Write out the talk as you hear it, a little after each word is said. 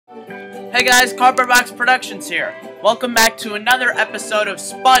Hey guys, Cardboard Box Productions here. Welcome back to another episode of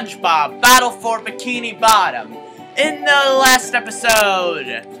SpongeBob Battle for Bikini Bottom. In the last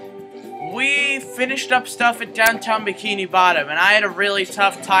episode, we finished up stuff at downtown Bikini Bottom, and I had a really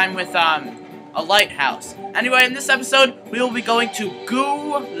tough time with a lighthouse. Anyway, in this episode, we will be going to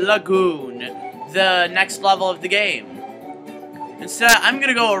Goo Lagoon, the next level of the game. Instead, I'm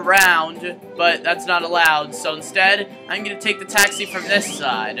gonna go around, but that's not allowed, so instead, I'm gonna take the taxi from this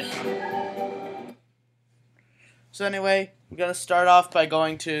side. So anyway, we're gonna start off by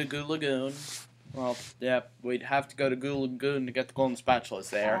going to Goo Lagoon. Well, yeah, we'd have to go to Goo Lagoon to get the golden spatulas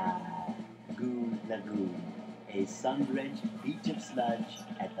there. Goo Lagoon, a sun-drenched beach of sludge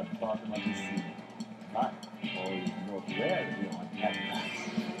at the bottom of the sea. But all is not well beyond paradise.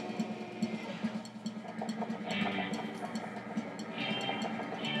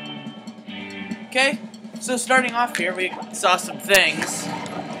 Okay, so starting off here, we saw some things.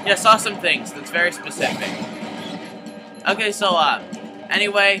 Yeah, saw some things. That's very specific. Okay, so,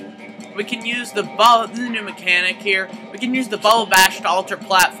 anyway, we can use the new mechanic here. We can use the Bubble Bash to alter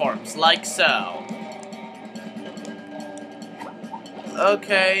platforms, like so.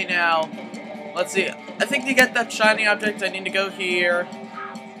 Okay, now, let's see. I think to get that shiny object, I need to go here.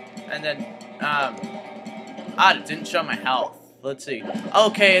 And then, it didn't show my health. Let's see.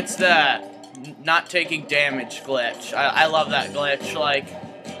 Okay, it's the not taking damage glitch. I love that glitch, like.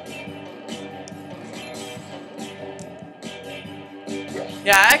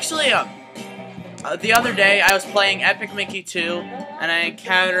 Yeah, actually, the other day I was playing Epic Mickey 2, and I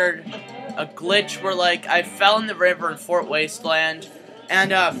encountered a glitch where, like, I fell in the river in Fort Wasteland, and,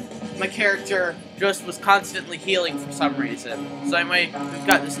 my character just was constantly healing for some reason. So anyway, we've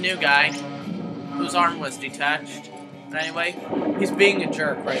got this new guy, whose arm was detached. And anyway, he's being a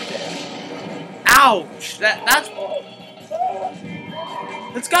jerk right there. Ouch! That's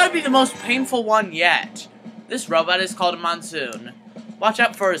gotta be the most painful one yet. This robot is called a Monsoon. Watch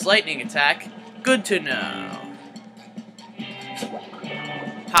out for his lightning attack. Good to know.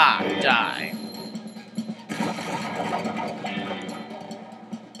 Ha, die.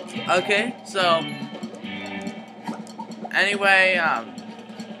 Okay, so anyway,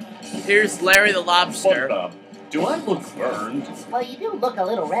 here's Larry the Lobster. SpongeBob, do I look burned? Well, you do look a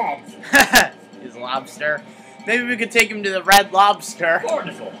little red. He's a lobster. Maybe we could take him to the Red Lobster.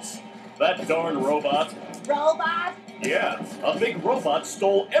 Barnacles! That darn robot. Robot? Yeah, a big robot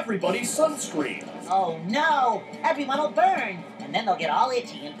stole everybody's sunscreen. Oh no! Everyone will burn, and then they'll get all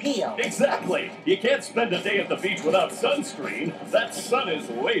itchy and peel. Exactly! You can't spend a day at the beach without sunscreen. That sun is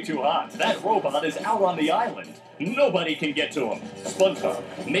way too hot. That robot is out on the island. Nobody can get to him. SpongeBob,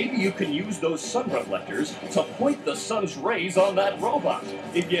 maybe you can use those sun reflectors to point the sun's rays on that robot.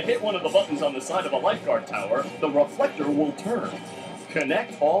 If you hit one of the buttons on the side of a lifeguard tower, the reflector will turn.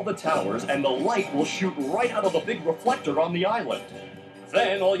 Connect all the towers and the light will shoot right out of the big reflector on the island.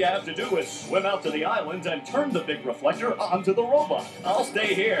 Then all you have to do is swim out to the island and turn the big reflector onto the robot. I'll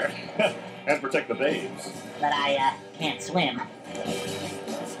stay here and protect the babes. But I, can't swim.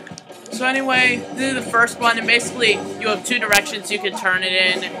 So anyway, this is the first one, and basically you have two directions you can turn it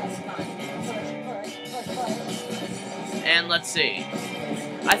in. And let's see.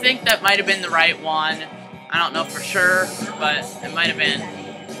 I think that might have been the right one. I don't know for sure, but it might have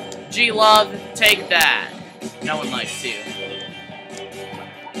been. G-Love, take that. No one likes you.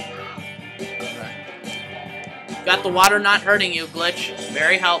 Got the water not hurting you glitch.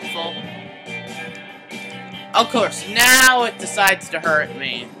 Very helpful. Of course, now it decides to hurt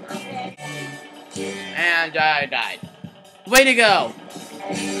me. And I died. Way to go!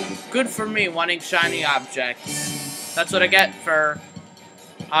 Good for me wanting shiny objects. That's what I get for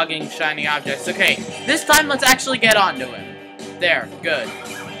hogging shiny objects. Okay, this time let's actually get onto him. There, good.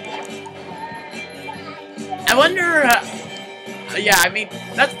 I wonder, yeah, I mean,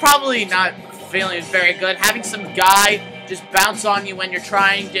 that's probably not feeling very good. Having some guy just bounce on you when you're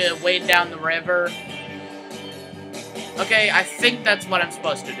trying to wade down the river. Okay, I think that's what I'm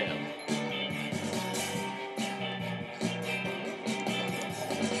supposed to do.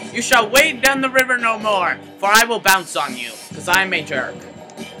 You shall wade down the river no more, for I will bounce on you, because I am a jerk.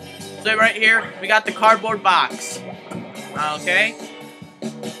 So right here, we got the cardboard box. Okay.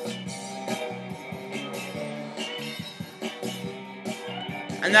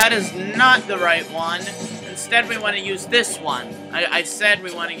 And that is not the right one. Instead, we want to use this one. I said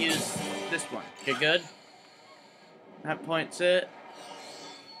we want to use this one. Okay, good. That points it.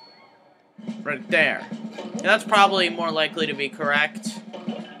 Right there. Yeah, that's probably more likely to be correct.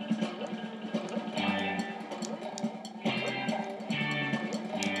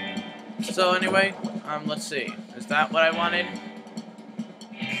 So anyway, let's see. Is that what I wanted?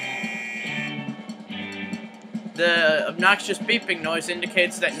 The obnoxious beeping noise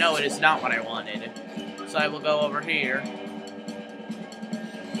indicates that no, it is not what I wanted. So I will go over here.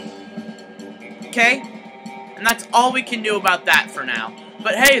 Okay. And that's all we can do about that for now.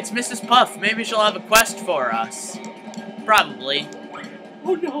 But hey, it's Mrs. Puff. Maybe she'll have a quest for us. Probably.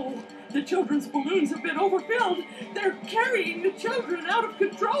 Oh no! The children's balloons have been overfilled! They're carrying the children out of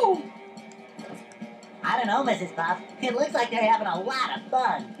control! I don't know, Mrs. Puff. It looks like they're having a lot of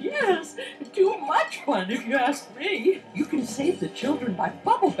fun. Yes, too much fun if you ask me. You can save the children by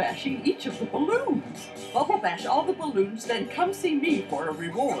bubble bashing each of the balloons. Bubble bash all the balloons, then come see me for a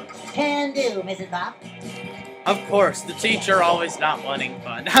reward. Can do, Mrs. Puff. Of course, the teacher always not wanting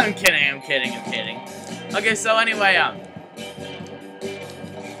fun. I'm kidding. Okay, so anyway,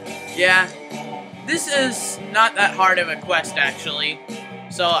 yeah, this is not that hard of a quest, actually.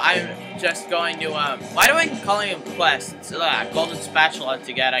 So I'm just going to, why do I call him quests? Golden spatula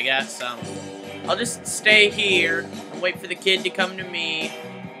to get, I guess. I'll just stay here and wait for the kid to come to me.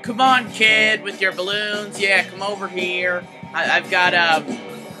 Come on, kid, with your balloons. Yeah, come over here. I've got a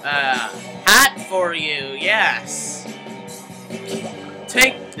hat for you. Yes.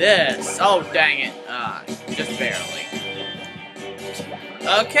 Take this. Oh, dang it. Just barely.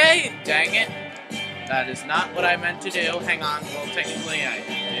 Okay, dang it. That is not what I meant to do. Hang on. Well, technically, I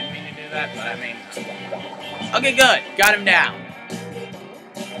didn't mean to do that, but I mean... Okay, good. Got him down.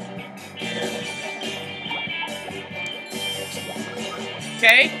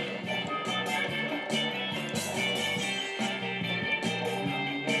 Okay.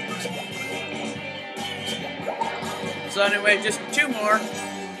 So anyway, just 2 more.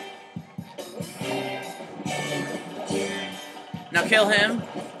 Now kill him.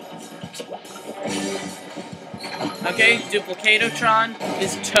 Okay, Duplicatotron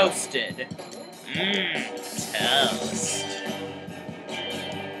is toasted. Toast.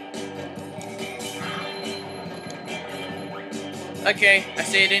 Okay, I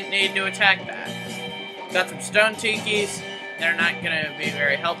see I didn't need to attack that. Got some stone tikis. They're not gonna be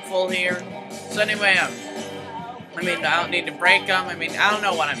very helpful here. So anyway, I mean, I don't need to break them. I mean, I don't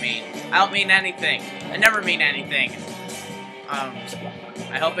know what I mean. I don't mean anything. I never mean anything.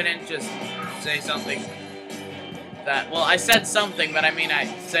 I hope I didn't just say something that, well, I said something, but I mean, I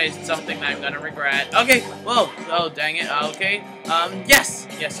say something that I'm gonna regret. Okay, whoa, oh, dang it, okay. Yes,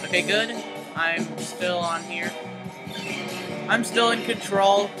 okay, good. I'm still on here. I'm still in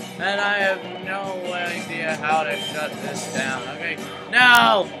control, and I have no idea how to shut this down. Okay,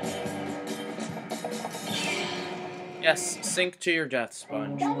 no! Yes, sink to your death,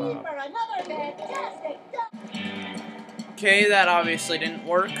 SpongeBob. Okay, that obviously didn't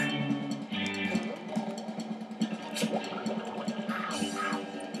work.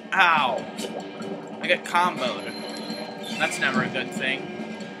 Ow! I got comboed. That's never a good thing.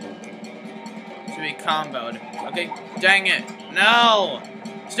 To be comboed. Okay, dang it. No!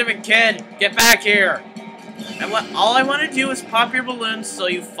 Stupid kid, get back here! And all I want to do is pop your balloons so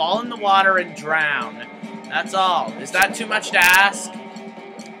you fall in the water and drown. That's all. Is that too much to ask?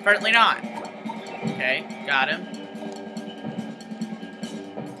 Apparently not. Okay, got him.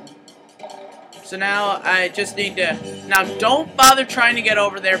 So now I just need to... Now don't bother trying to get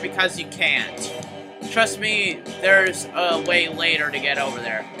over there because you can't. Trust me, there's a way later to get over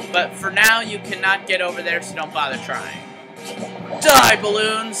there. But for now, you cannot get over there, so don't bother trying. Die,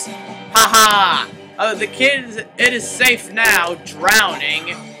 balloons! Haha! Oh, the kid, it is safe now,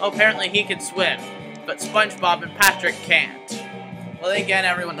 drowning. Oh, apparently he can swim. But SpongeBob and Patrick can't. Well, again,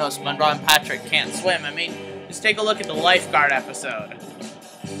 everyone knows SpongeBob and Patrick can't swim. I mean, just take a look at the lifeguard episode.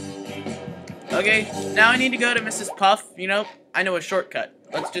 Okay, now I need to go to Mrs. Puff. You know, I know a shortcut.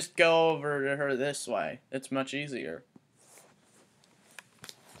 Let's just go over to her this way. It's much easier.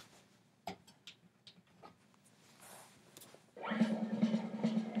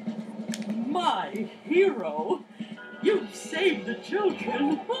 My hero! You've saved the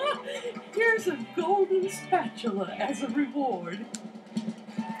children! Here's a golden spatula as a reward.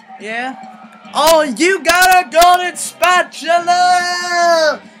 Yeah? Oh, you got a golden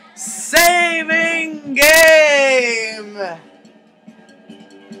spatula! Saving game!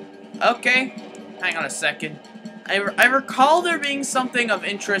 Okay, hang on a second. I recall there being something of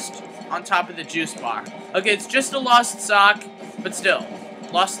interest on top of the juice bar. Okay, it's just a lost sock, but still.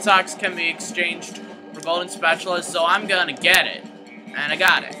 Lost socks can be exchanged for golden spatulas, so I'm gonna get it. And I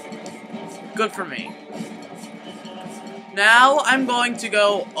got it. Good for me. Now I'm going to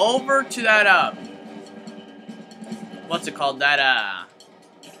go over to that, what's it called? That,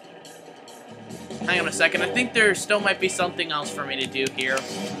 hang on a second. I think there still might be something else for me to do here.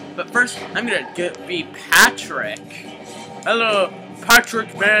 But first, I'm gonna be Patrick. Hello,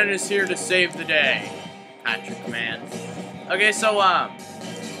 Patrick Man is here to save the day. Patrick, man. Okay, so,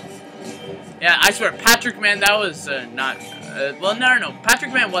 yeah, I swear, Patrick, man, that was, not, well, no.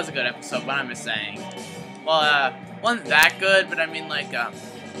 Patrick, man, was a good episode, but I'm just saying. Well, wasn't that good, but I mean, like,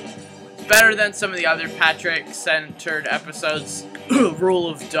 it's better than some of the other Patrick-centered episodes. Rule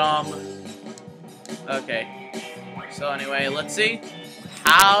of Dumb. Okay. So, anyway, let's see.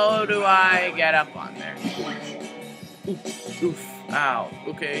 How do I get up on there? Oof, oof, ow,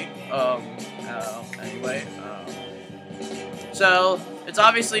 okay, anyway, so, it's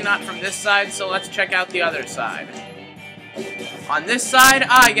obviously not from this side, so let's check out the other side. On this side,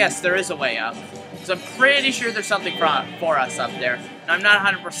 yes, there is a way up, so I'm pretty sure there's something for us up there. And I'm not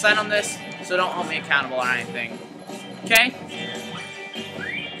 100% on this, so don't hold me accountable or anything, okay?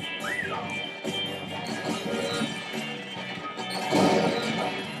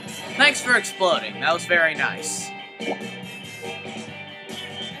 Thanks for exploding, that was very nice.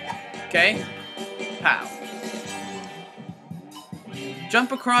 Okay. Pow.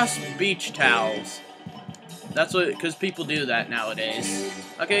 Jump across beach towels. That's what, because people do that nowadays.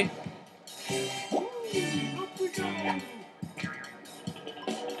 Okay.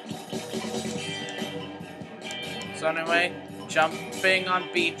 So anyway, jumping on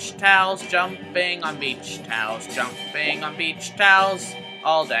beach towels, jumping on beach towels, jumping on beach towels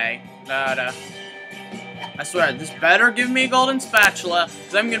all day. Da-da. I swear, this better give me a golden spatula,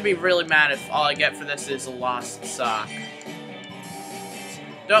 because I'm going to be really mad if all I get for this is a lost sock.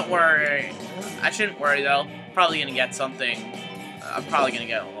 Don't worry. I shouldn't worry, though. Probably going to get something. I'm probably going to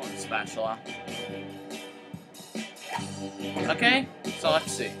get a golden spatula. Okay, so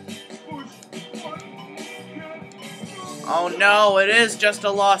let's see. Oh no, it is just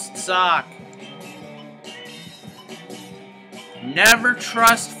a lost sock. Never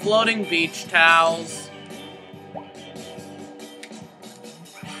trust floating beach towels.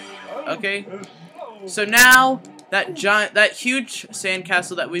 Okay, so now that huge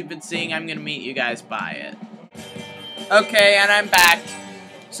sandcastle that we've been seeing, I'm gonna meet you guys by it. Okay, and I'm back.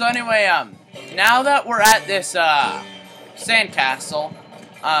 So anyway, now that we're at this sandcastle,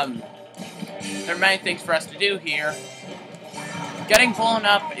 there are many things for us to do here. Getting blown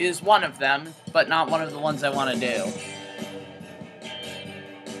up is one of them, but not one of the ones I want to do.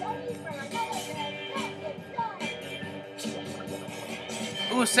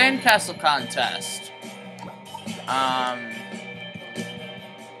 Ooh, a sandcastle contest.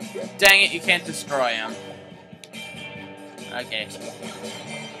 Dang it, you can't destroy him. Okay.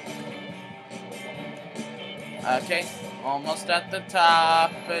 Okay, almost at the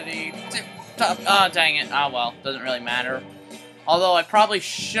top. Top. Oh, dang it. Oh, well, doesn't really matter. Although I probably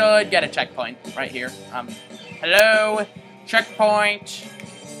should get a checkpoint right here. Hello? Checkpoint.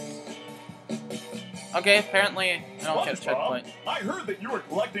 Okay, apparently I don't get a checkpoint. I heard that you were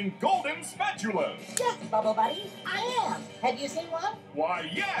collecting golden spatulas. Yes, Bubble Buddy, I am. Have you seen one? Why,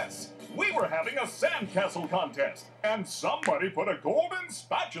 yes. We were having a sandcastle contest, and somebody put a golden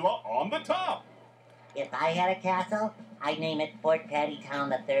spatula on the top. If I had a castle, I'd name it Fort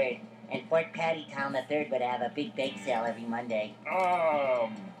Pattytown III. And Fort Pattytown III would have a big bake sale every Monday.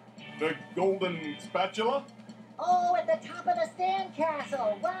 The golden spatula? Oh, at the top of the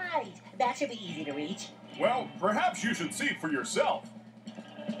sandcastle, right. That should be easy to reach. Well, perhaps you should see it for yourself.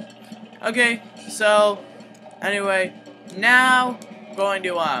 Okay, so, anyway, now, going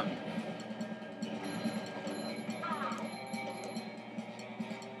to,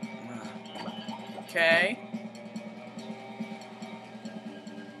 okay.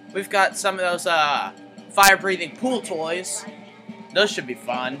 We've got some of those, fire-breathing pool toys. Those should be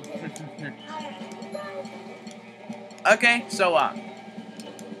fun. Okay, so,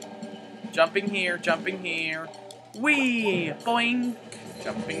 jumping here, whee, boing,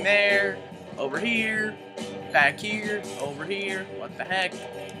 jumping there, over here, back here, over here, what the heck?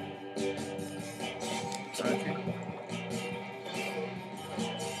 Okay.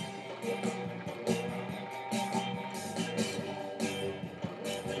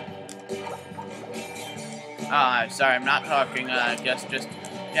 Sorry, I'm not talking, just,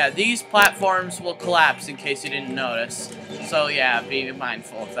 yeah, these platforms will collapse in case you didn't notice. So, yeah, be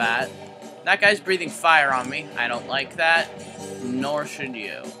mindful of that. That guy's breathing fire on me. I don't like that. Nor should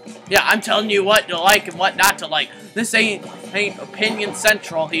you. Yeah, I'm telling you what to like and what not to like. This ain't opinion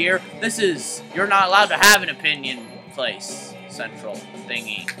central here. This is, you're not allowed to have an opinion place. Central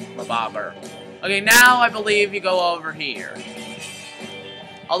thingy. Mabobber. Okay, now I believe you go over here.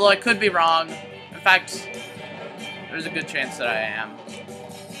 Although I could be wrong. In fact, there's a good chance that I am.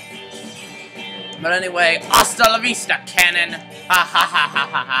 But anyway, hasta la vista, cannon! Ha ha ha ha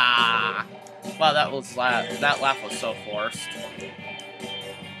ha ha! Wow, that laugh was so forced.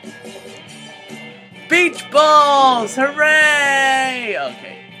 Beach balls! Hooray!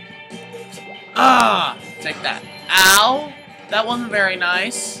 Okay. Take that. Ow! That wasn't very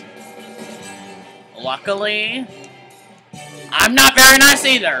nice. Luckily, I'm not very nice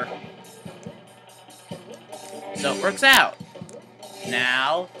either. So it works out.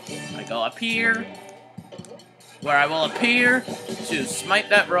 Now, I go up here, where I will appear to smite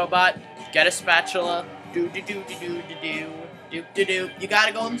that robot, get a spatula, do-do-do-do-do-do-do, you got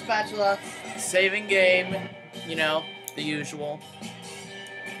a golden spatula, saving game, you know, the usual.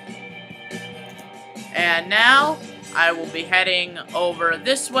 And now, I will be heading over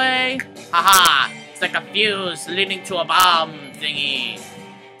this way. Haha, it's like a fuse leading to a bomb thingy.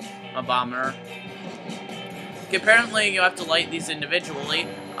 A bomber. Okay, apparently you have to light these individually.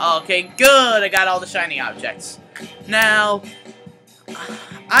 Okay, good, I got all the shiny objects. Now,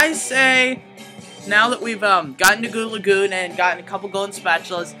 I say, now that we've gotten to Goo Lagoon and gotten a couple golden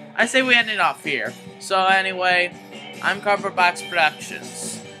spatulas, I say we end it off here. So anyway, I'm Cardboard Box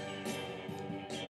Productions.